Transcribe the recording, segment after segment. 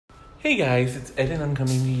Hey guys, it's Ed and I'm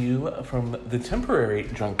coming to you from the temporary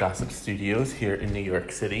Drunk Gossip Studios here in New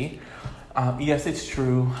York City. Yes, it's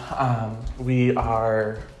true. We've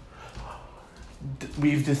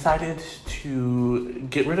decided to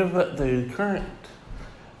get rid of the current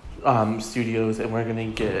studios and we're going to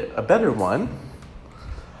get a better one.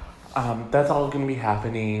 That's all going to be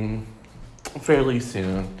happening fairly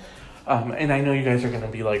soon. And I know you guys are going to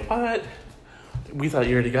be like, what? We thought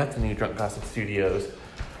you already got the new Drunk Gossip Studios.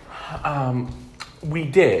 We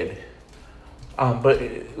did, but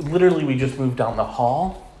literally we just moved down the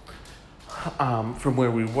hall from where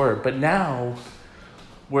we were. But now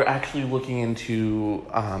we're actually looking into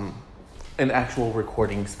an actual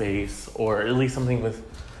recording space, or at least something with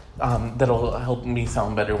that'll help me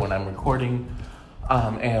sound better when I'm recording,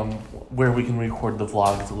 and where we can record the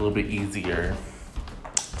vlogs a little bit easier.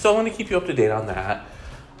 So I want to keep you up to date on that.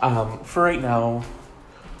 For right now,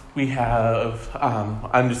 we have,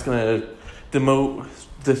 I'm just going to demote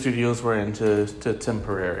the studios we're in to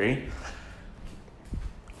temporary.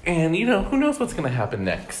 And, who knows what's going to happen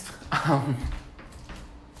next.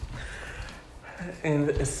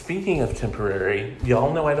 And speaking of temporary,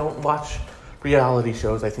 y'all know I don't watch reality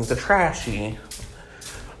shows. I think they're trashy.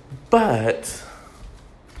 But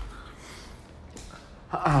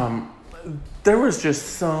there was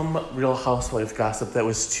just some Real Housewives gossip that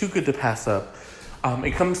was too good to pass up.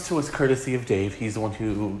 It comes to us courtesy of Dave. He's the one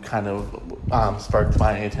who kind of sparked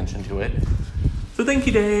my attention to it. So thank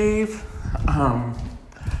you, Dave.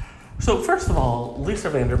 So first of all,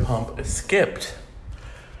 Lisa Vanderpump skipped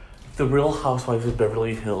the Real Housewives of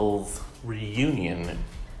Beverly Hills reunion.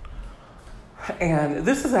 And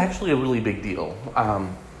this is actually a really big deal.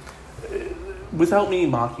 Without me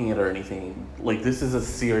mocking it or anything, this is a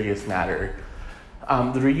serious matter.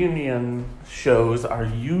 The reunion shows are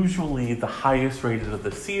usually the highest rated of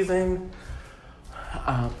the season,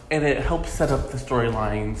 and it helps set up the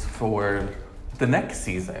storylines for the next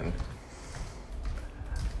season.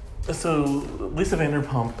 So Lisa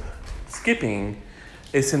Vanderpump skipping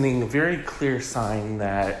is sending a very clear sign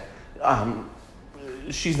that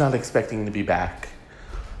she's not expecting to be back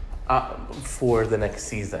for the next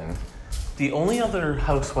season. The only other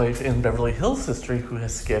housewife in Beverly Hills history who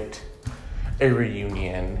has skipped a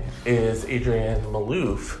reunion is Adrienne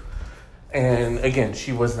Maloof, and again,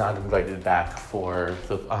 she was not invited back for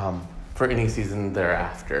any season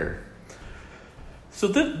thereafter. So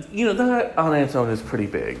that on its own is pretty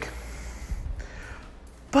big.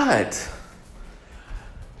 But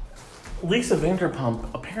Lisa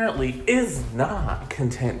Vanderpump apparently is not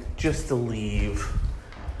content just to leave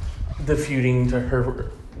the feuding to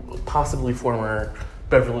her possibly former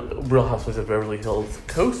Real Housewives of Beverly Hills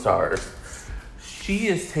co-stars. She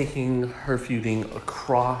is taking her feuding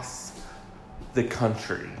across the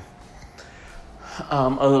country.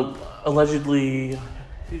 Allegedly,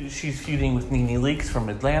 she's feuding with Nene Leakes from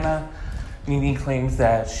Atlanta. Nene claims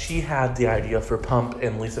that she had the idea for Pump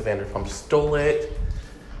and Lisa Vanderpump stole it.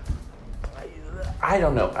 I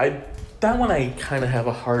don't know. That one I kind of have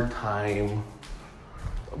a hard time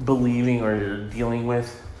believing or dealing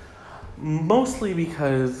with. Mostly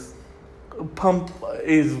because Pump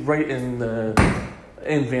is right in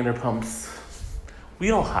Vanderpump's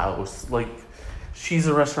wheelhouse. She's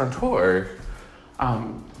a restaurateur.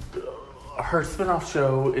 Her spinoff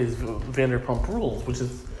show is Vanderpump Rules, which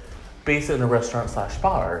is based in a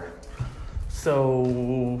restaurant/bar.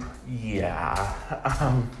 So, yeah.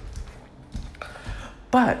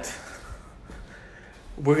 But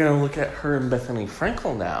we're going to look at her and Bethenny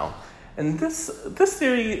Frankel now. And this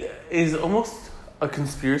theory is almost a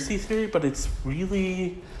conspiracy theory, but it's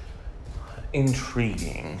really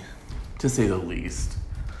intriguing, to say the least.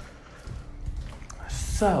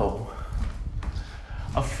 So,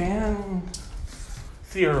 a fan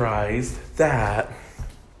theorized that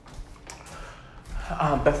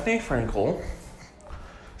Bethenny Frankel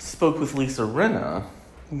spoke with Lisa Rinna,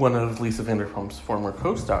 one of Lisa Vanderpump's former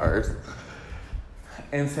co-stars,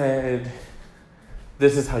 and said,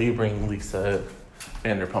 "This is how you bring Lisa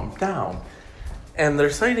Vanderpump down." And they're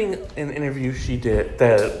citing an interview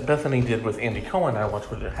that Bethenny did with Andy Cohen. I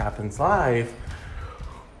Watch What Happens Live,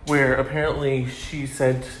 where apparently she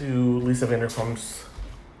said to Lisa Vanderpump's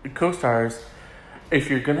co-stars, if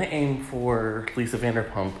you're going to aim for Lisa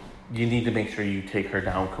Vanderpump, you need to make sure you take her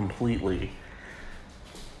down completely.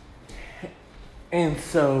 And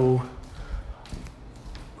so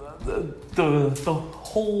the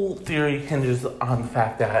whole theory hinges on the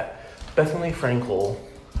fact that Bethenny Frankel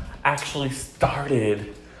actually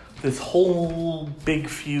started this whole big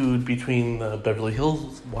feud between the Beverly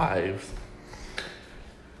Hills wives.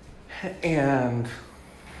 And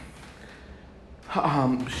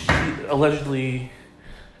she allegedly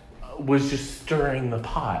was just stirring the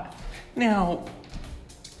pot. Now,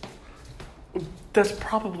 that's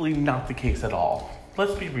probably not the case at all.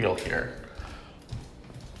 Let's be real here.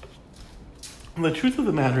 The truth of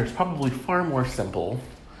the matter is probably far more simple,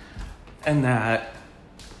 and that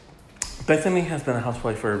Bethany has been a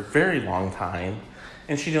housewife for a very long time,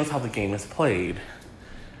 and she knows how the game is played.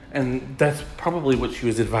 And that's probably what she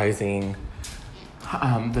was advising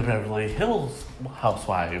the Beverly Hills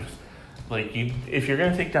housewives. Like, if you're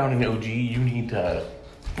going to take down an OG, you need to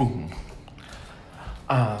boom.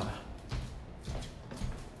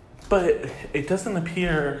 But it doesn't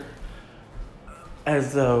appear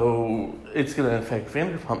as though it's going to affect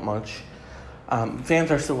Vanderpump much.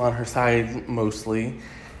 Fans are still on her side mostly,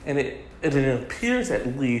 and it appears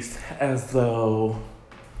at least as though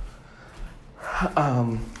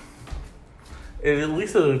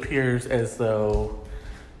it appears as though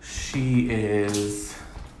she is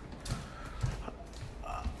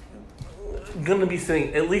going to be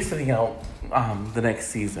sitting out the next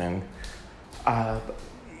season.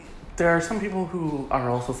 There are some people who are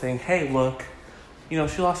also saying, hey, look, she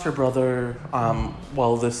lost her brother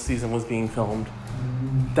while this season was being filmed.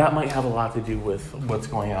 That might have a lot to do with what's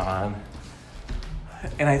going on.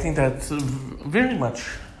 And I think that's very much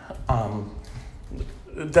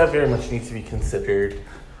needs to be considered.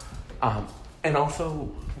 And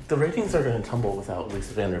also, the ratings are going to tumble without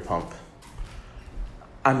Lisa Vanderpump.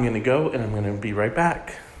 I'm going to go, and I'm going to be right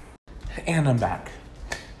back. And I'm back.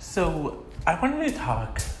 So, I wanted to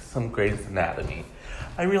talk some Grey's Anatomy.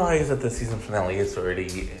 I realize that the season finale has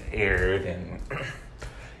already aired, and,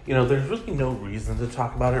 there's really no reason to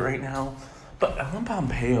talk about it right now. But Ellen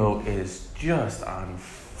Pompeo is just on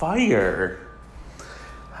fire.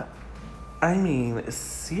 I mean,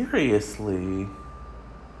 seriously.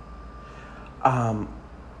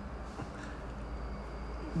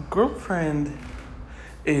 Girlfriend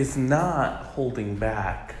is not holding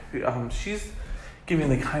back. She's giving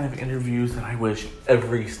the kind of interviews that I wish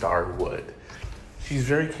every star would. She's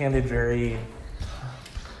very candid, very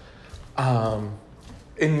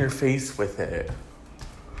in your face with it.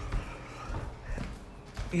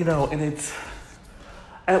 And it's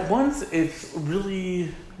at once it's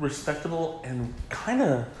really respectable and kind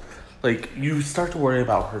of like you start to worry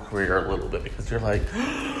about her career a little bit because you're like,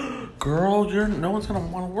 girl, no one's gonna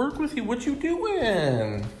want to work with you. What you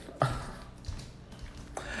doing?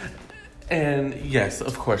 And yes,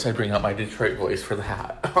 of course, I bring out my Detroit voice for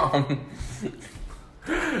that.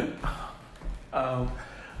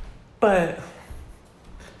 But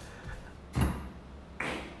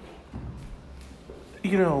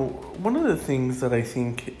one of the things that I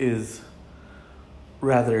think is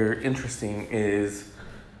rather interesting is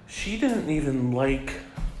she didn't even like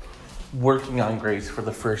working on Grey's for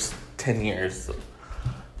the first 10 years.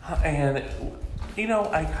 And,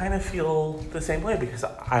 I kind of feel the same way because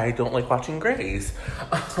I don't like watching Grey's.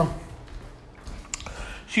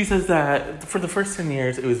 She says that for the first 10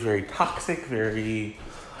 years, it was very toxic, very,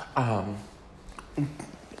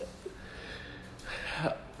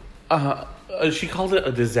 she called it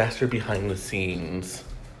a disaster behind the scenes.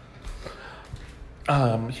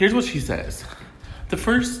 Here's what she says. The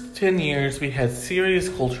first 10 years, we had serious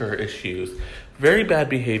culture issues, very bad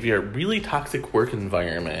behavior, really toxic work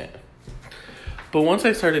environment. But once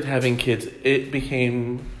I started having kids, it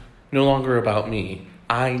became no longer about me.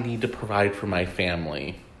 I need to provide for my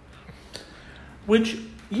family. Which,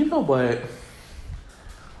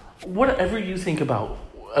 whatever you think about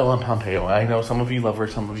Ellen Pompeo, I know some of you love her,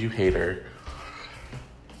 some of you hate her.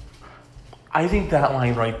 I think that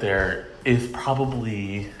line right there is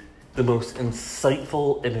probably the most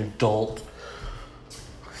insightful and adult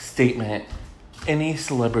statement any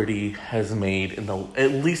celebrity has made in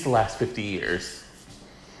at least the last 50 years.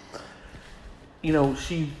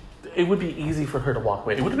 It would be easy for her to walk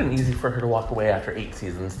away. It would have been easy for her to walk away after 8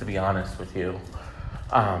 seasons, to be honest with you.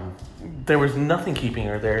 There was nothing keeping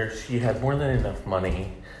her there. She had more than enough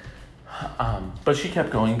money. But she kept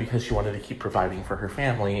going because she wanted to keep providing for her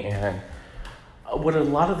family. And what a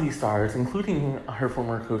lot of these stars, including her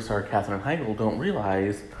former co-star Katherine Heigl, don't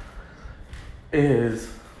realize is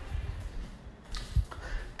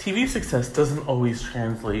TV success doesn't always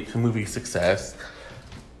translate to movie success,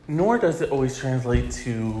 nor does it always translate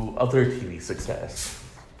to other TV success.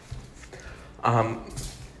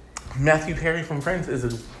 Matthew Perry from Friends is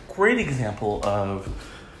a great example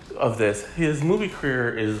of this. His movie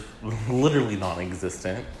career is literally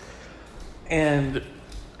non-existent, and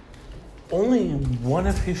only one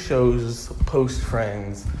of his shows post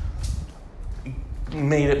Friends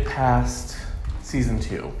made it past season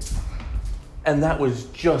 2, and that was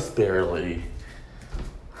just barely.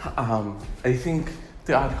 I think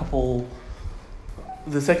The Odd Couple,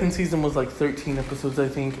 the second season was like 13 episodes, I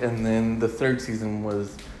think, and then the third season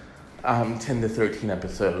was 10 to 13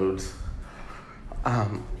 episodes.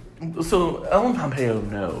 So Ellen Pompeo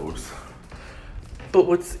knows. But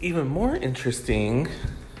what's even more interesting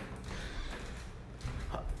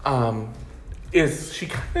is she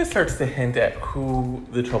kind of starts to hint at who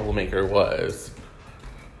the troublemaker was.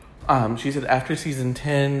 She said after season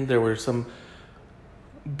 10, there were some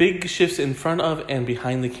big shifts in front of and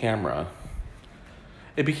behind the camera.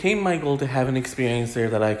 It became my goal to have an experience there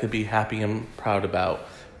that I could be happy and proud about,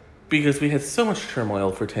 because we had so much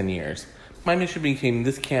turmoil for 10 years. My mission became,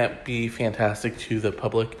 this can't be fantastic to the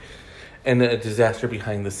public and a disaster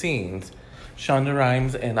behind the scenes. Shonda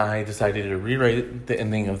Rhimes and I decided to rewrite the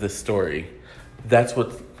ending of this story. That's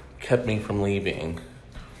what kept me from leaving.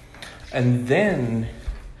 And then,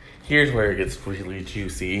 here's where it gets really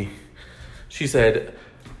juicy. She said,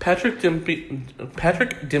 Patrick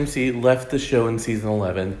Dempsey left the show in season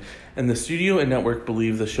 11, and the studio and network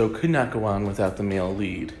believed the show could not go on without the male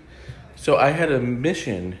lead. So I had a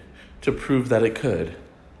mission to prove that it could.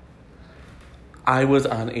 I was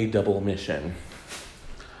on a double mission.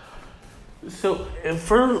 So,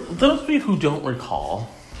 for those of you who don't recall,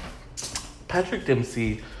 Patrick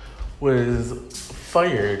Dempsey was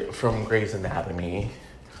fired from Grey's Anatomy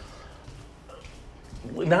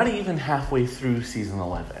not even halfway through season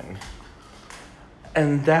 11.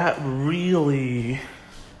 And that really...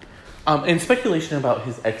 and speculation about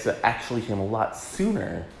his exit actually came a lot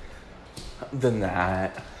sooner than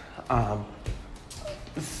that.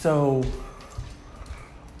 So...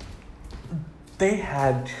 they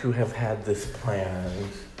had to have had this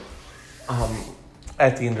planned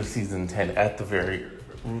at the end of season 10, at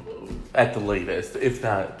the latest, if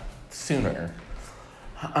not sooner.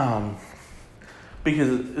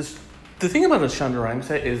 Because the thing about a Shonda Rhimes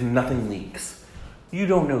set is nothing leaks. You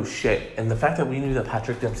don't know shit. And the fact that we knew that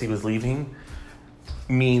Patrick Dempsey was leaving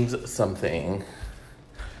means something.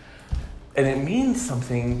 And it means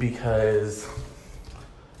something because,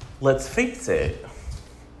 let's face it,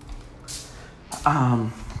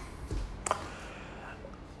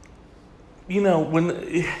 when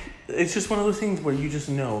it's just one of those things where you just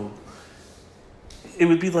know. It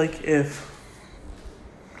would be like if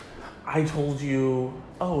I told you,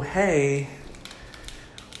 oh, hey,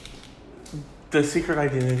 the secret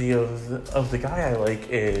identity of the guy I like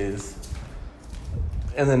is,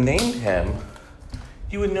 and then named him,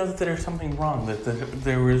 you would know that there's something wrong, that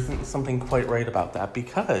there isn't something quite right about that,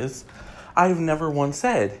 because I've never once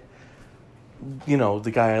said,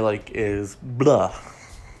 the guy I like is blah.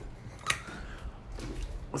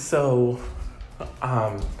 So,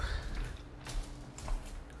 and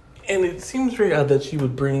it seems very odd that she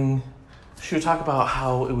would talk about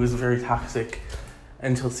how it was very toxic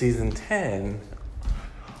until season 10,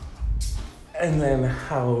 and then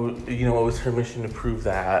how, it was her mission to prove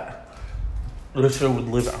that the show would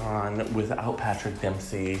live on without Patrick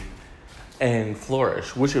Dempsey and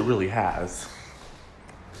flourish, which it really has.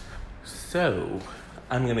 So,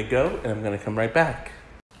 I'm going to go, and I'm going to come right back.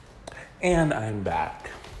 And I'm back.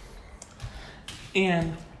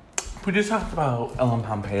 And we just talked about Ellen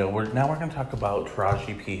Pompeo. Now we're going to talk about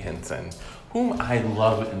Taraji P. Henson, whom I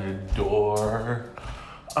love and adore.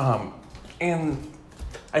 And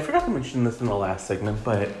I forgot to mention this in the last segment,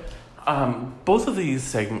 but both of these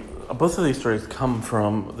stories come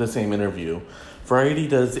from the same interview. Variety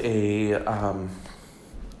does a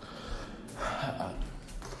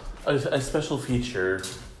special feature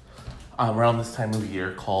around this time of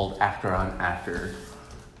year called Actor on Actor,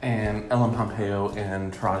 and Ellen Pompeo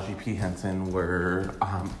and Taraji P. Henson were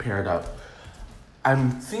paired up. I'm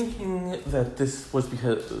thinking that this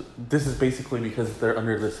is basically because they're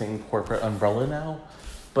under the same corporate umbrella now,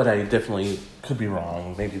 but I definitely could be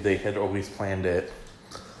wrong. Maybe they had always planned it.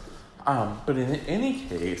 But in any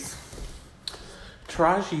case,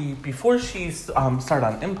 Taraji, before she started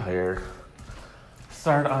on Empire,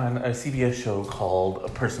 started on a CBS show called A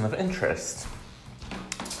Person of Interest.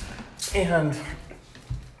 And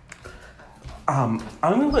I'm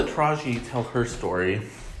going to let Taraji tell her story,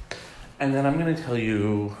 and then I'm going to tell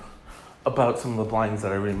you about some of the lines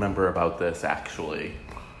that I remember about this, actually.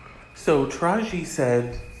 So Taraji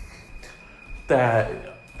said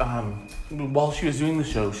that while she was doing the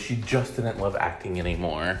show, she just didn't love acting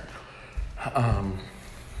anymore.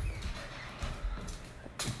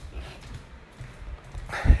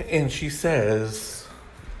 And she says,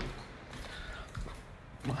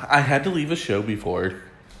 I had to leave a show before,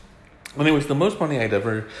 and it was the most money I'd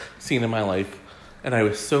ever seen in my life, and I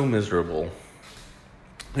was so miserable.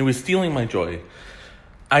 It was stealing my joy.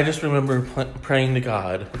 I just remember praying to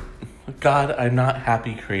God, God, I'm not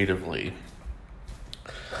happy creatively.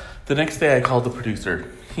 The next day I called the producer.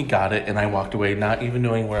 He got it, and I walked away not even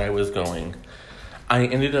knowing where I was going. I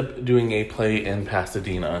ended up doing a play in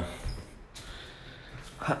Pasadena.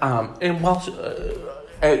 And while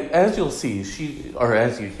as you'll see,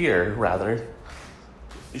 as you hear, rather,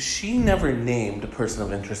 she never named Person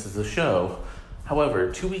of Interest as a show. However,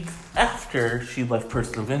 2 weeks after she left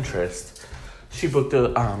Person of Interest, she booked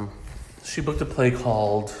a play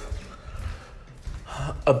called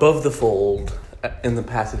Above the Fold in the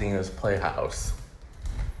Pasadena's Playhouse.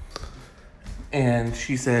 And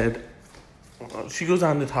she said, she goes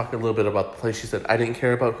on to talk a little bit about the play. She said, I didn't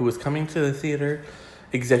care about who was coming to the theater,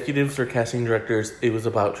 executives or casting directors. It was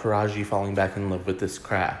about Taraji falling back in love with this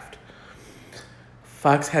craft.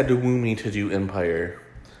 Fox had to woo me to do Empire.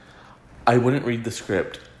 I wouldn't read the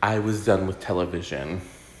script. I was done with television.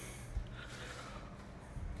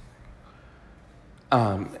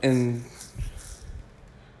 And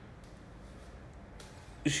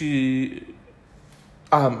she,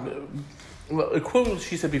 a quote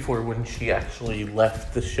she said before when she actually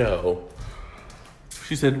left the show,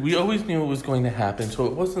 she said, we always knew it was going to happen, so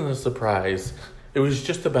it wasn't a surprise. It was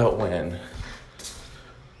just about when.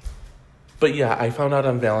 But yeah, I found out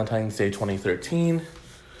on Valentine's Day 2013.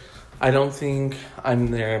 I don't think I'm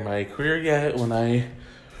there in my career yet when I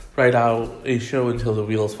write out a show until the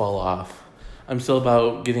wheels fall off. I'm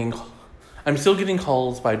still getting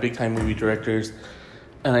calls by big-time movie directors,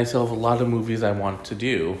 and I still have a lot of movies I want to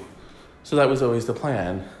do. So that was always the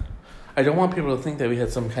plan. I don't want people to think that we had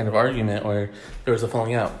some kind of argument or there was a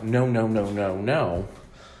falling out. No.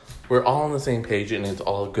 We're all on the same page and it's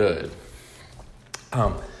all good.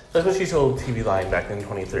 That's what she told TV Line back in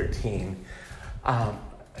 2013.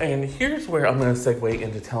 And here's where I'm going to segue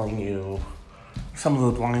into telling you some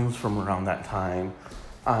of the lines from around that time.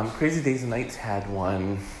 Crazy Days and Nights had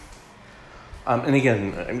one. And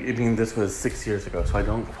again, I mean, this was 6 years ago, so I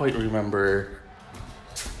don't quite remember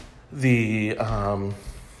the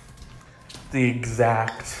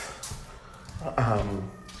exact, I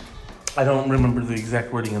don't remember the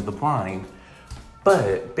exact wording of the line,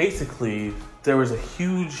 but basically there was a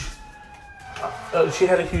huge, she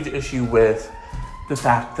had a huge issue with the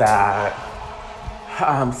fact that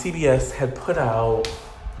CBS had put out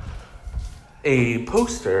a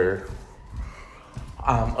poster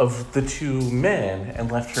of the two men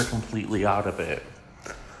and left her completely out of it.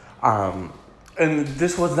 And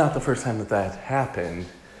this was not the first time that happened.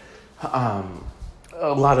 A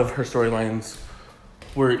lot of her storylines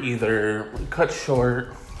were either cut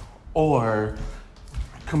short or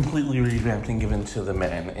completely revamped and given to the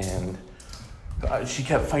men. And she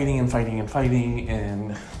kept fighting,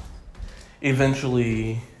 and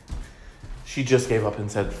eventually she just gave up and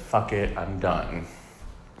said, fuck it, I'm done.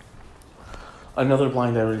 Another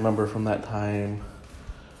blind I remember from that time,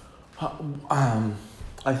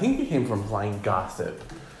 I think it came from Blind Gossip.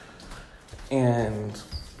 And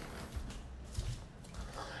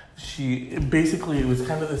it was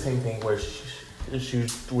kind of the same thing where she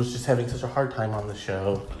was just having such a hard time on the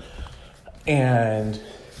show. And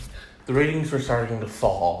the ratings were starting to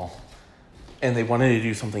fall. And they wanted to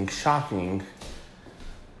do something shocking.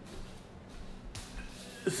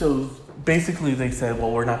 So basically they said,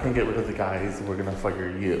 well, we're not going to get rid of the guys, we're going to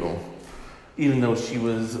fire you. Even though she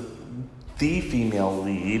was the female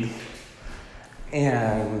lead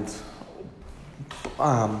and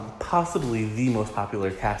possibly the most popular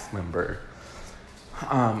cast member.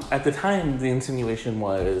 At the time, the insinuation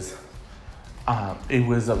was it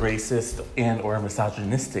was a racist and or a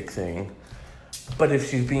misogynistic thing. But if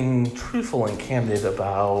she's being truthful and candid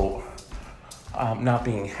about not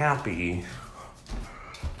being happy,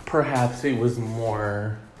 perhaps it was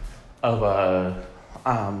more of a,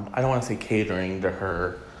 I don't want to say catering to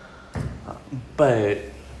her, but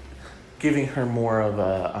giving her more of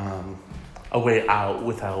a way out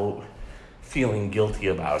without feeling guilty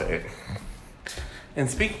about it. And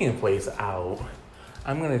speaking of ways out,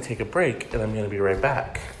 I'm going to take a break and I'm going to be right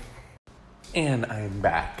back. And I'm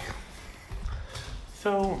back.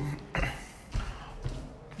 So,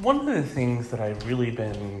 one of the things that I've really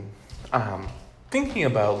been thinking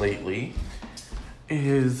about lately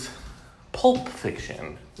is Pulp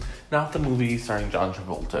Fiction. Not the movie starring John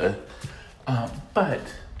Travolta, but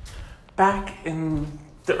back in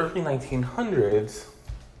the early 1900s,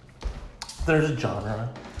 there's a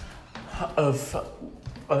genre of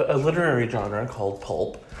a literary genre called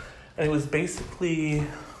pulp, and it was basically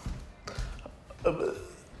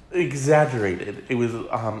exaggerated. It was a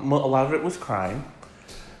lot of it was crime,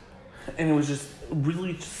 and it was just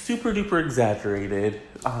really super duper exaggerated,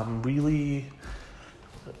 really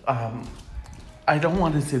I don't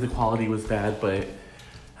want to say the quality was bad, but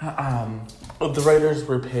the writers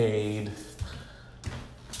were paid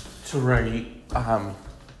to write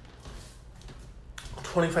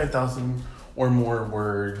 25,000 or more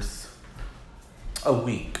words a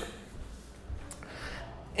week.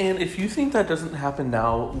 And if you think that doesn't happen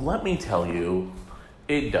now, let me tell you,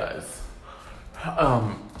 it does.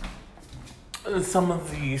 Some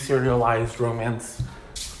of the serialized romance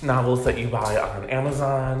novels that you buy on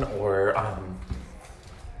Amazon or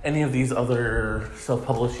any of these other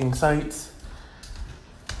self-publishing sites,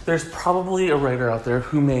 there's probably a writer out there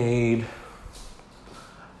who made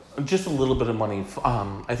just a little bit of money.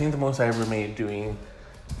 I think the most I ever made doing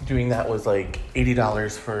that was like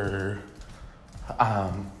 $80 for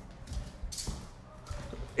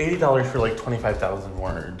like 25,000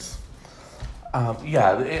 words. On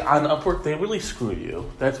Upwork, they really screw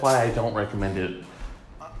you. That's why I don't recommend it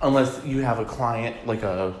unless you have a client, like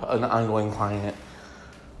an ongoing client,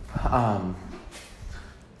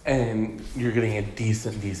 and you're getting a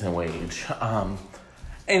decent wage.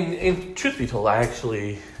 And truth be told, I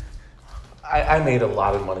made a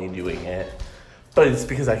lot of money doing it, but it's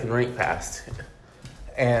because I can write fast.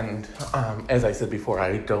 And as I said before,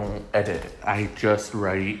 I don't edit. I just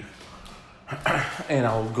write, and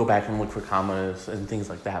I'll go back and look for commas and things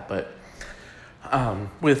like that. But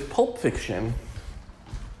with pulp fiction,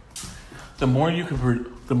 the more you could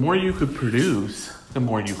produce, the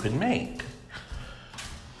more you could make.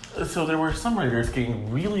 So there were some writers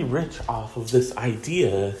getting really rich off of this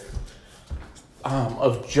idea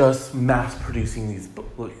of just mass producing these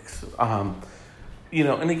books.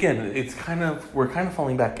 And again, we're kind of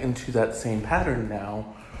falling back into that same pattern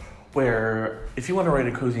now, where if you want to write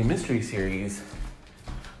a cozy mystery series,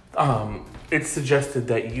 it's suggested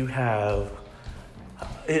that you have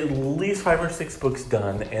at least 5 or 6 books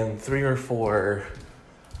done and 3 or 4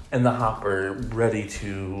 in the hopper ready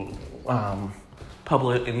to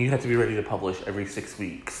publish, and you have to be ready to publish every 6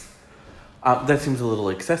 weeks. That seems a little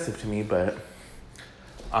excessive to me, but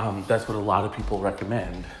that's what a lot of people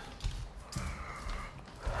recommend.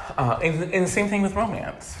 And the same thing with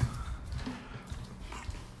romance.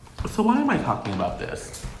 So why am I talking about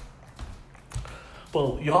this?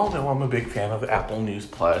 Well, y'all know I'm a big fan of Apple News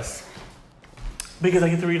Plus because I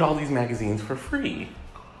get to read all these magazines for free.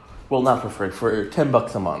 Well, not for free, for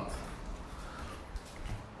 $10 a month.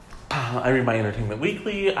 I read my Entertainment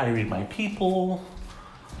Weekly, I read my People,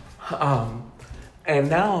 and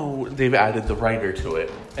now they've added the writer to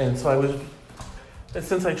it. And so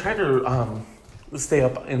since I try to stay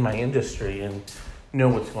up in my industry and know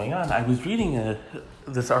what's going on, I was reading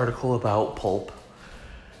this article about pulp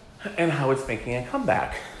and how it's making a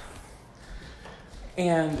comeback.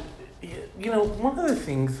 And, one of the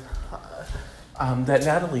things that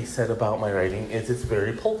Natalie said about my writing is it's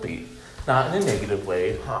very pulpy. Not in a negative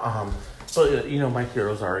way, but, my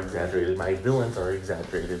heroes are exaggerated, my villains are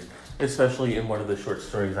exaggerated, especially in one of the short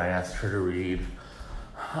stories I asked her to read.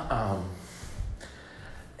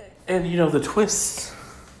 And, the twists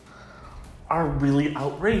are really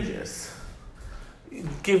outrageous.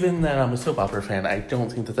 Given that I'm a soap opera fan, I don't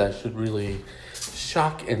think that should really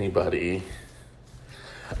shock anybody.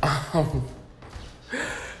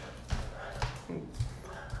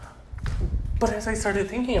 But as I started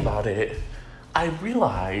thinking about it, I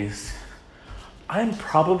realized I'm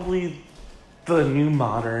probably the new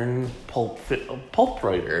modern pulp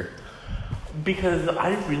writer, because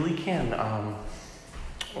I really can.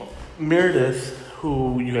 Meredith,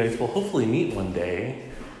 who you guys will hopefully meet one day,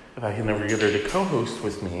 if I can ever get her to co-host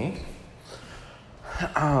with me,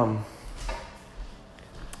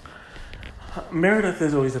 Meredith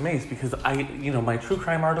is always amazed because my true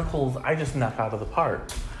crime articles, I just knock out of the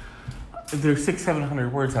park. They're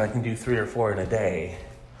 600-700 words and I can do 3 or 4 in a day.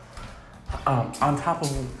 On top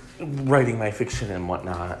of writing my fiction and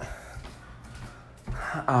whatnot.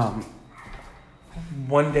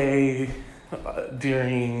 One day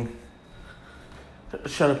during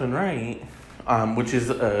Shut Up and Write, which is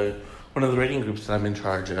one of the writing groups that I'm in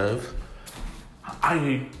charge of,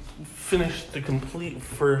 I finished the complete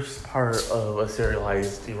first part of a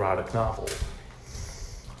serialized erotic novel.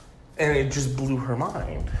 And it just blew her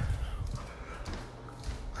mind.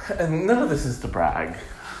 And none of this is to brag,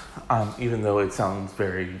 even though it sounds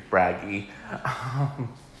very braggy.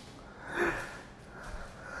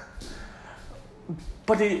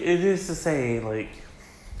 But it is to say,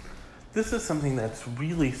 this is something that's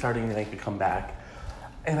really starting to make a comeback.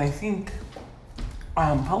 And I think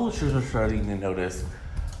publishers are starting to notice.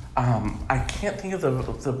 I can't think of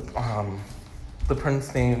the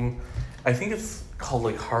print's name. I think it's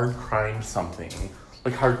called Hard Crime something,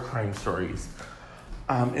 Hard Crime Stories.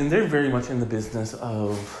 And they're very much in the business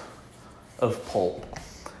of pulp.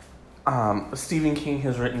 Stephen King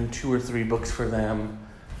has written 2 or 3 books for them.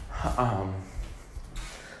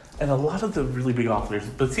 And a lot of the really big authors,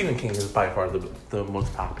 but Stephen King is by far the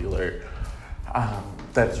most popular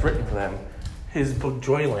that's written for them. His book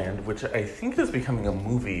Joyland, which I think is becoming a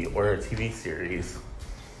movie or a TV series,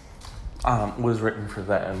 was written for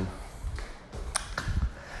them.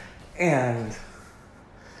 And,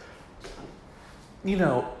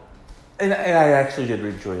 and I actually did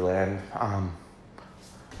read Joyland,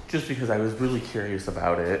 just because I was really curious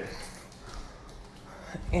about it.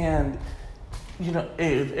 And,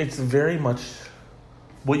 it's very much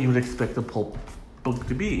what you would expect a pulp book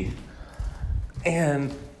to be.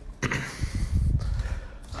 And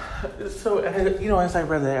so, as I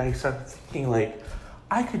read it, I started thinking,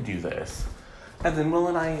 I could do this. And then Will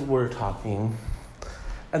and I were talking,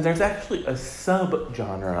 and there's actually a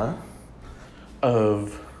sub-genre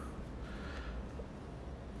of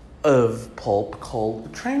pulp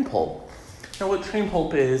called train pulp. Now, what train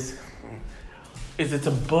pulp is it's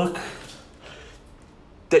a book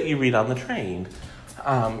that you read on the train.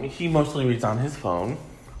 He mostly reads on his phone.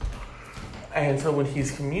 And so when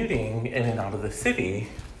he's commuting in and out of the city,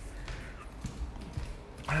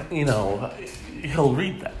 he'll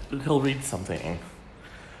read that. He'll read something.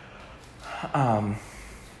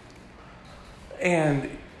 And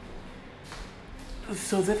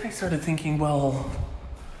so then I started thinking, well,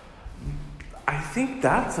 I think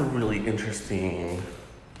that's a really interesting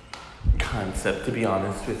concept, to be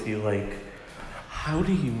honest with you. How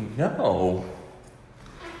do you know?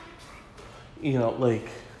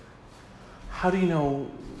 How do you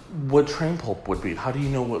know what train pulp would be? How do you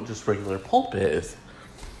know what just regular pulp is?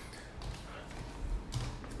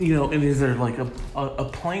 And is there a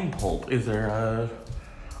plain pulp? Is there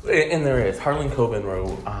and there is. Harlan Coben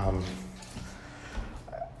wrote,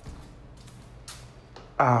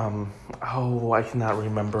 I cannot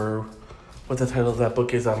remember what the title of that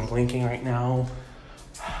book is. I'm blanking right now.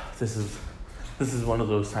 This is one of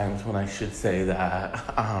those times when I should say that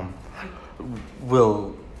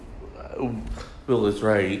Will is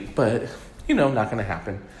right, but not going to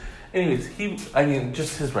happen. Anyways,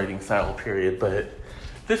 just his writing style, period. But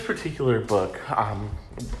this particular book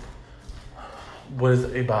was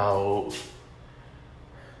about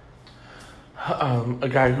a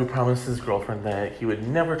guy who promised his girlfriend that he would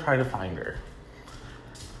never try to find her.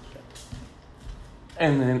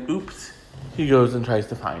 And then, oops, he goes and tries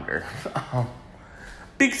to find her.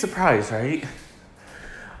 Big surprise, right?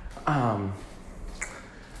 And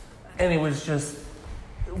it was just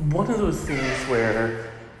one of those things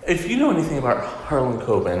where, if you know anything about Harlan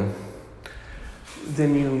Coben,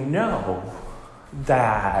 then you know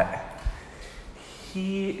that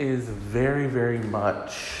he is very, very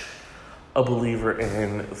much a believer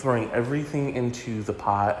in throwing everything into the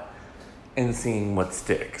pot and seeing what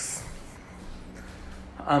sticks.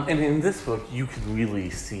 And in this book, you can really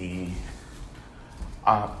see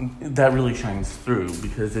that really shines through,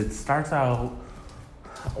 because it starts out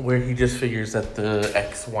where he just figures that the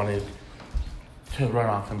ex wanted to run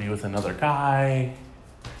off and be with another guy.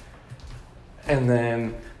 And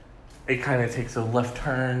then it kind of takes a left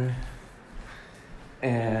turn,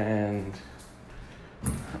 and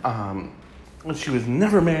she was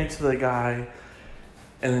never married to the guy,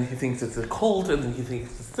 and then he thinks it's a cult, and then he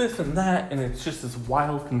thinks it's this and that, and it's just this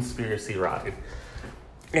wild conspiracy ride.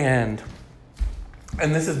 And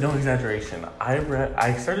this is no exaggeration.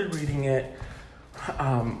 I started reading it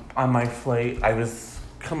on my flight. I was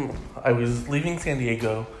leaving San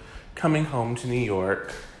Diego, coming home to New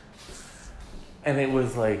York, and it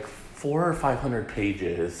was 400 or 500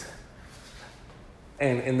 pages.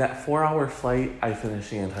 And in that 4-hour flight, I finished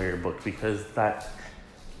the entire book, because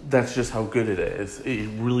that's just how good it is. It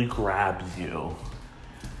really grabs you.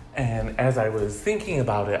 And as I was thinking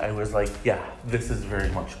about it, I was like, yeah, this is very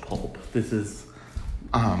much pulp. This is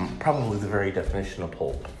probably the very definition of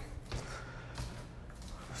pulp.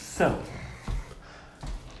 So,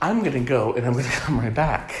 I'm going to go, and I'm going to come right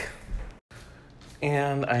back.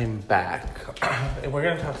 And I'm back. And we're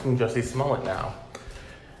going to talk some Jussie Smollett now.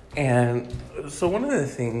 And so one of the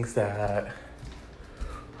things that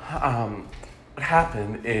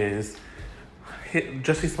happened is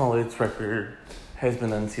Jussie Smollett's record has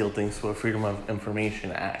been unsealed thanks to a Freedom of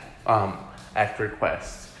Information Act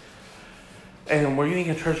request. And we're getting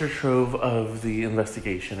a treasure trove of the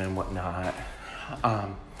investigation and whatnot.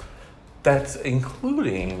 That's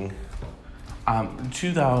including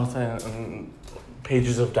 2,000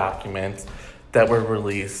 pages of documents that were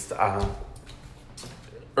released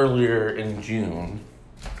earlier in June,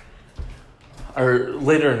 or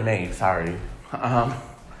later in May, sorry.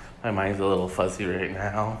 My mind's a little fuzzy right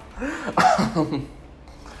now.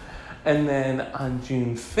 And then on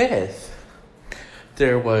June 5th,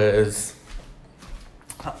 there was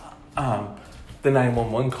the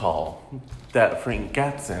 911 call that Frank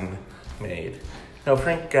Gatson made. Now,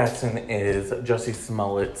 Frank Gatson is Jussie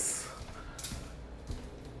Smollett's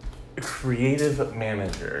creative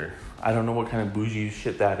manager. I don't know what kind of bougie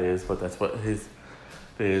shit that is, but that's what his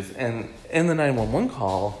is. And in the 911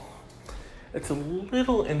 call, it's a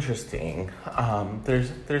little interesting.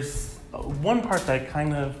 There's one part that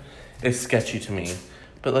kind of is sketchy to me,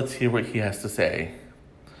 but let's hear what he has to say.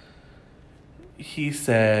 He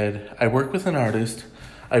said, I work with an artist.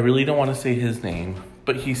 I really don't want to say his name,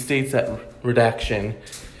 but he states that redaction.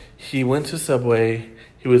 He went to Subway.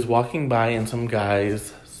 He was walking by and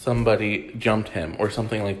somebody jumped him or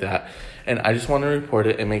something like that. And I just want to report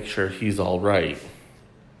it and make sure he's all right.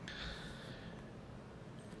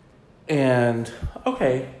 And,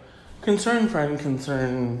 okay, concerned friend,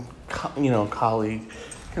 concerned, colleague,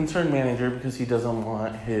 concerned manager, because he doesn't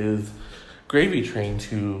want his gravy train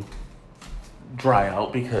to dry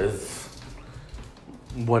out because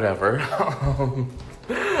whatever.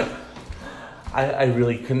 I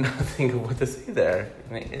really couldn't think of what to say there,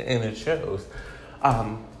 and it shows.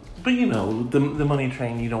 But the money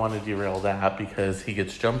train, you don't want to derail that because he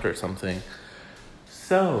gets jumped or something.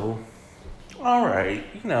 So, all right,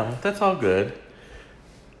 that's all good.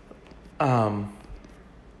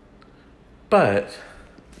 But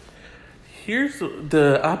here's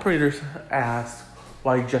the operator asked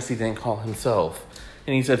why Jussie didn't call himself.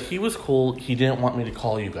 And he said he was cool. He didn't want me to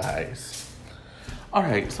call you guys. All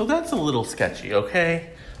right, so that's a little sketchy, okay?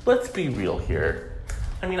 Let's be real here.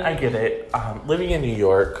 I mean, I get it. Living in New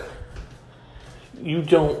York, you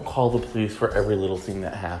don't call the police for every little thing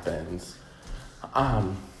that happens.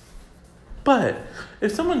 But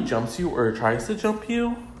if someone jumps you or tries to jump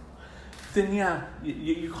you, then yeah,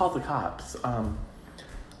 you call the cops. I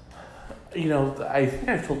think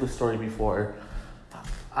I've told this story before.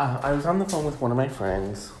 I was on the phone with one of my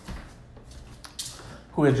friends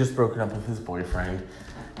who had just broken up with his boyfriend,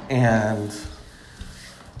 and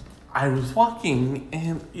I was walking,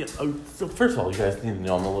 and so first of all, you guys need to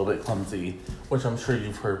know I'm a little bit clumsy, which I'm sure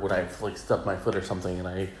you've heard when I've stubbed my foot or something and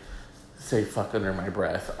I say fuck under my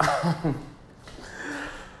breath.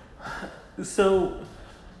 So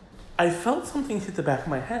I felt something hit the back of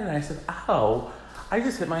my head, and I said, ow, I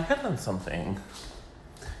just hit my head on something.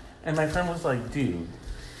 And my friend was like, dude,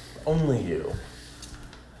 only you.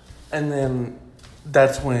 And then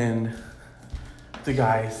that's when the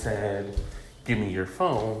guy said, give me your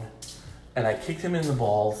phone. And I kicked him in the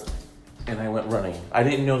balls, and I went running. I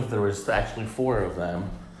didn't know that there was actually 4 of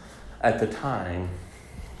them at the time.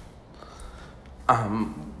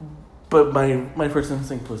 But my first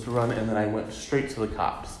instinct was to run, and then I went straight to the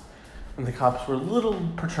cops. And the cops were a little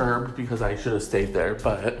perturbed because I should have stayed there,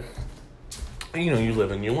 but, you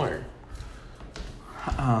live and you learn.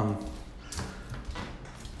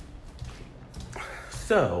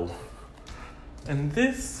 So, in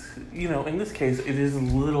this case, it is a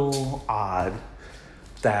little odd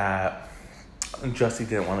that Jussie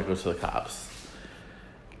didn't want to go to the cops.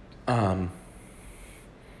 And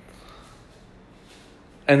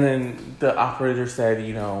then the operator said,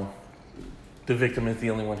 the victim is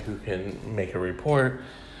the only one who can make a report.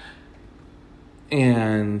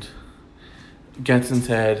 And Gatson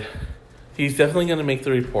said, he's definitely going to make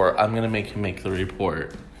the report. I'm going to make him make the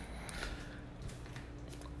report.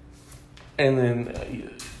 And then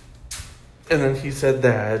he said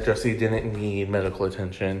that Jussie didn't need medical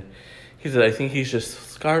attention. He said, I think he's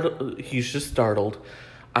just startled.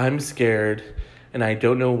 I'm scared, and I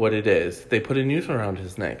don't know what it is. They put a noose around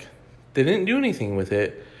his neck. They didn't do anything with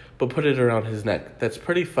it, but put it around his neck. That's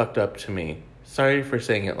pretty fucked up to me. Sorry for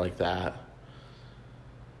saying it like that.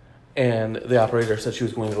 And the operator said she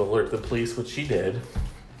was going to alert the police, which she did.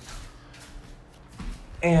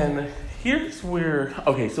 And here's where,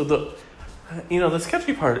 okay, so the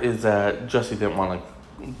sketchy part is that Jussie didn't want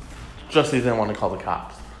to call the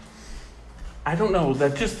cops. I don't know,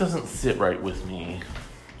 that just doesn't sit right with me.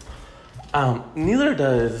 Neither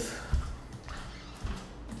does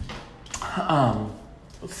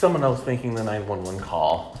someone else making the 911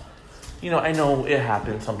 call. I know it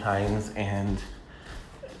happens sometimes, and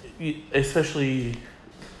especially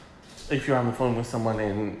if you're on the phone with someone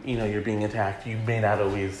and, you're being attacked, you may not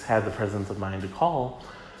always have the presence of mind to call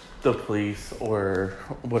the police or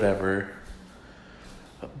whatever.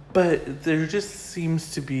 But there just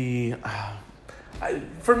seems to be,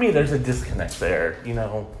 for me, there's a disconnect there,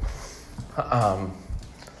 after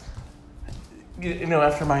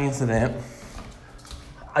my incident,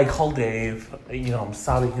 I called Dave, I'm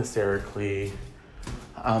sobbing hysterically.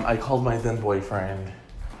 I called my then boyfriend.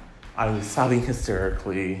 I was sobbing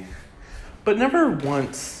hysterically. But never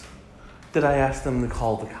once did I ask them to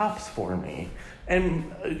call the cops for me.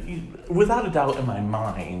 And without a doubt in my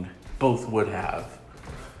mind, both would have.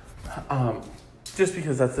 Just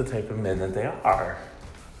because that's the type of men that they are.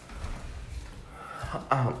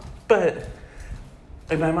 But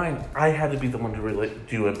in my mind, I had to be the one to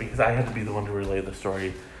do it because I had to be the one to relay the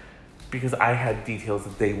story because I had details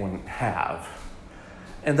that they wouldn't have.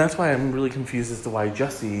 And that's why I'm really confused as to why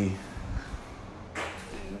Jesse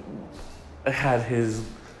had his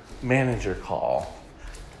manager call.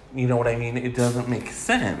 You know what I mean? It doesn't make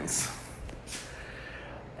sense.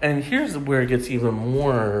 And here's where it gets even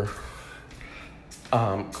more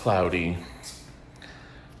cloudy.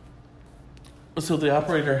 So the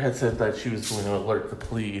operator had said that she was going to alert the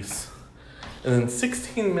police. And then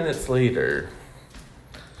 16 minutes later,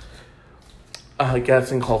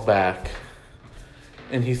 Gadsden called back.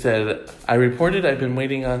 And he said, I reported I've been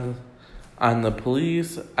waiting on the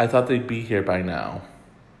police. I thought they'd be here by now.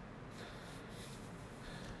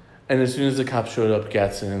 And as soon as the cops showed up,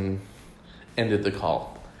 Gadsden ended the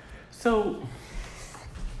call. So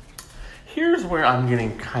here's where I'm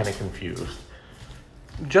getting kind of confused.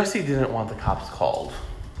 Jesse didn't want the cops called.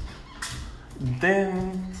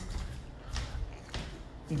 Then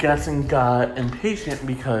Gadsden got impatient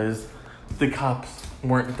because the cops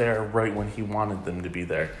weren't there right when he wanted them to be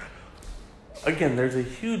there. Again, there's a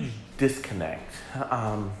huge disconnect.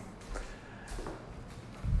 And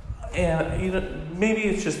maybe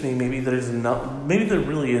it's just me. Maybe there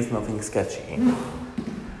really is nothing sketchy.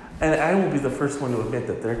 And I will be the first one to admit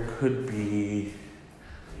that there could be.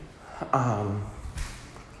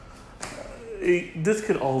 This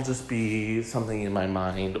could all just be something in my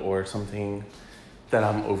mind or something that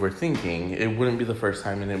I'm overthinking. It wouldn't be the first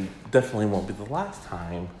time, and it definitely won't be the last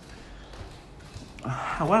time.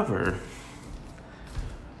 However,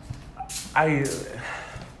 I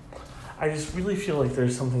just really feel like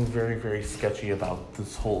there's something very, very sketchy about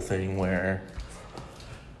this whole thing where,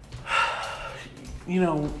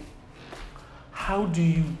 how do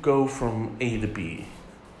you go from A to B?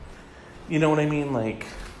 You know what I mean? Like,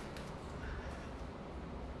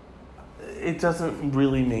 it doesn't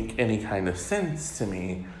really make any kind of sense to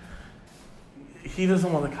me. He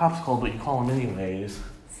doesn't want the cops called, but you call him anyways.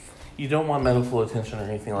 You don't want medical attention or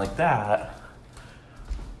anything like that.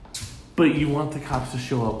 But you want the cops to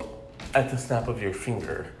show up at the snap of your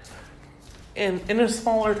finger. And in a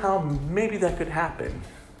smaller town, maybe that could happen.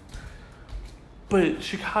 But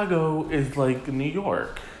Chicago is like New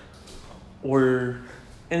York or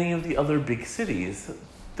any of the other big cities.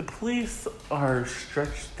 The police are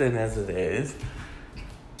stretched thin as it is.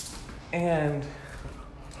 And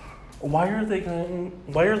why are they going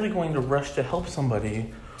to rush to help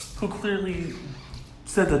somebody who clearly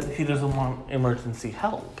said that he doesn't want emergency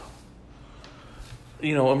help?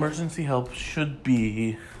 Emergency help should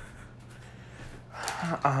be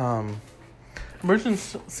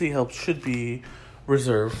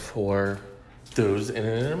reserved for those in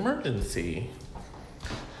an emergency.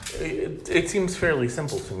 It seems fairly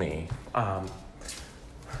simple to me.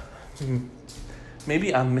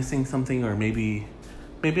 Maybe I'm missing something, or maybe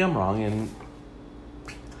I'm wrong, and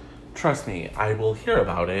trust me, I will hear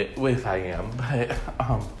about it if I am. But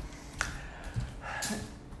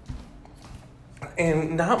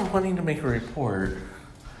and not wanting to make a report,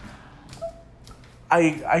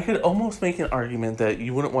 I could almost make an argument that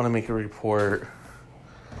you wouldn't want to make a report.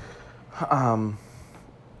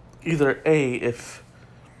 Either A, if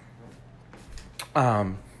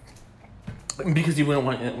because you wouldn't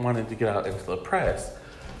want it to get out into the press.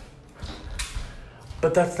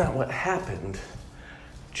 But that's not what happened.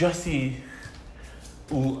 Jesse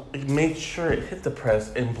made sure it hit the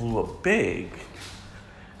press and blew up big,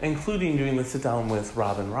 including doing the sit down with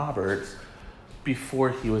Robin Roberts before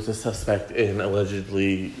he was a suspect in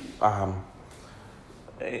allegedly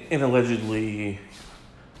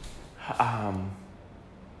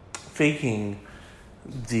faking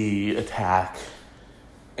the attack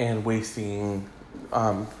and wasting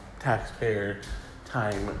taxpayer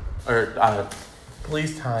time or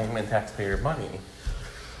police time and taxpayer money.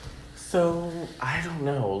 So I don't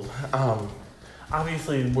know.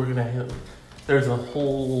 Obviously, there's a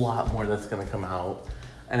whole lot more that's gonna come out,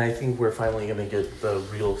 and I think we're finally gonna get the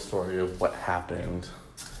real story of what happened.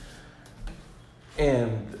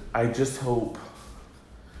 And I just hope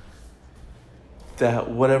that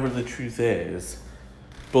whatever the truth is,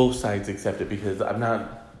 both sides accept it, because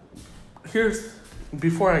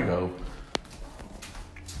before I go,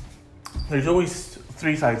 there's always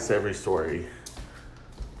three sides to every story.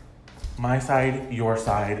 my side, your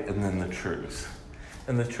side, and then the truth.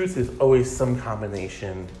 And the truth is always some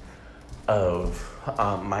combination of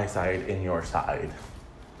my side and your side.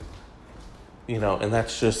 And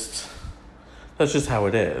that's just how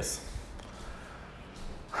it is.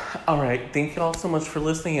 All right, thank you all so much for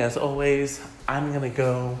listening. As always, I'm gonna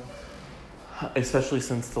go, especially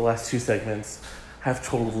since the last two segments have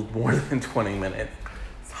totaled more than 20 minutes.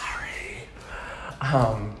 Sorry.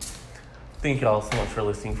 Thank you all so much for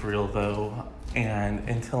listening, for real though. And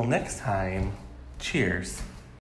until next time, cheers.